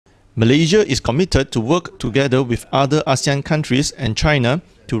Malaysia is committed to work together with other ASEAN countries and China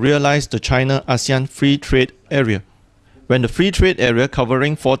to realize the China-Asean Free Trade Area. When the Free Trade Area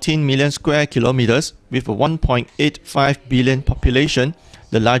covering 14 million square kilometers with a 1.85 billion population,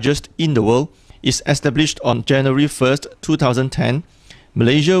 the largest in the world, is established on January 1, 2010,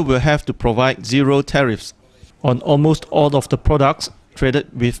 Malaysia will have to provide zero tariffs on almost all of the products traded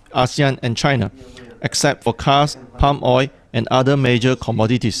with ASEAN and China, except for cars, palm oil and other major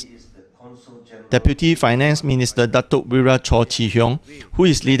commodities. Deputy Finance Minister Datuk Wira Heung, who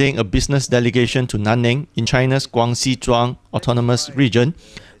is leading a business delegation to Nanning in China's Guangxi Zhuang Autonomous Region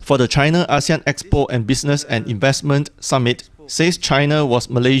for the China-ASEAN Expo and Business and Investment Summit, says China was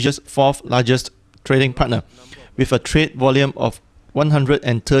Malaysia's fourth largest trading partner, with a trade volume of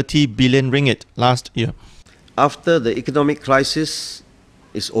 130 billion ringgit last year. After the economic crisis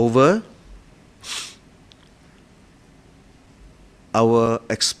is over, our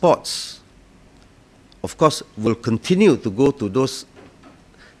exports, of course, will continue to go to those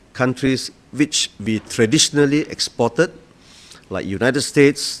countries which we traditionally exported, like United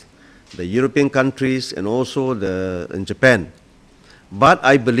States, the European countries, and also in Japan. But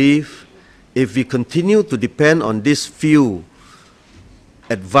I believe if we continue to depend on these few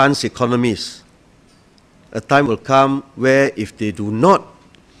advanced economies, a time will come where if they do not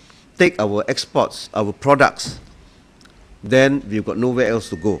take our exports, our products, then we've got nowhere else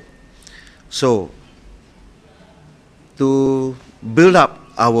to go. So, to build up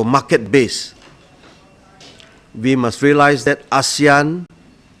our market base, we must realize that ASEAN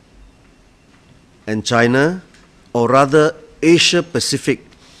and China, or rather Asia Pacific,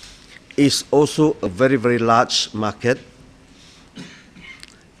 is also a very, very large market,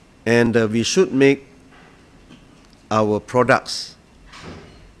 and we should make our products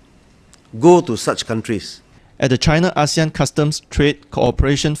go to such countries. At the China-ASEAN Customs Trade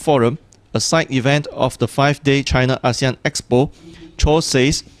Cooperation Forum, a side event of the 5-day China-ASEAN Expo, Chor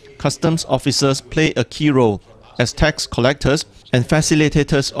says customs officers play a key role as tax collectors and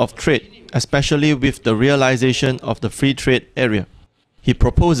facilitators of trade, especially with the realization of the free trade area. He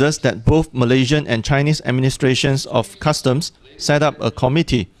proposes that both Malaysian and Chinese administrations of customs set up a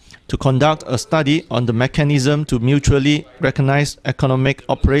committee to conduct a study on the mechanism to mutually recognize economic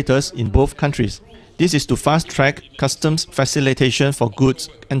operators in both countries. This is to fast-track customs facilitation for goods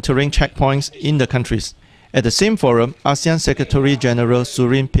entering checkpoints in the countries. At the same forum, ASEAN Secretary-General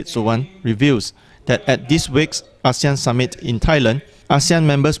Surin Pitsuwan reveals that at this week's ASEAN Summit in Thailand, ASEAN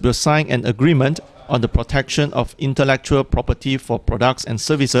members will sign an agreement on the protection of intellectual property for products and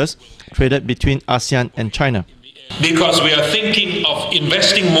services traded between ASEAN and China. Because we are thinking of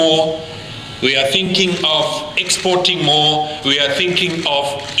investing more, we are thinking of exporting more, we are thinking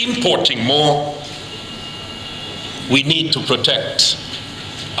of importing more, we need to protect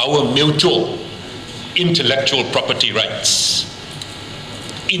our mutual intellectual property rights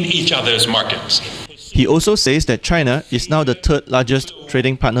in each other's markets. He also says that China is now the third largest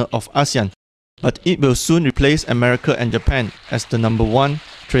trading partner of ASEAN, but it will soon replace America and Japan as the #1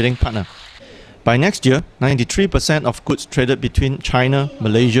 trading partner. By next year, 93% of goods traded between China,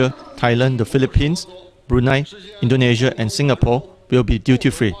 Malaysia, Thailand, the Philippines, Brunei, Indonesia and Singapore will be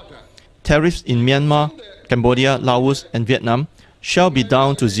duty-free. Tariffs in Myanmar, Cambodia, Laos and Vietnam shall be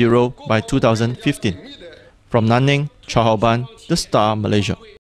down to zero by 2015. From Nanning, Chow How Ban, The Star, Malaysia.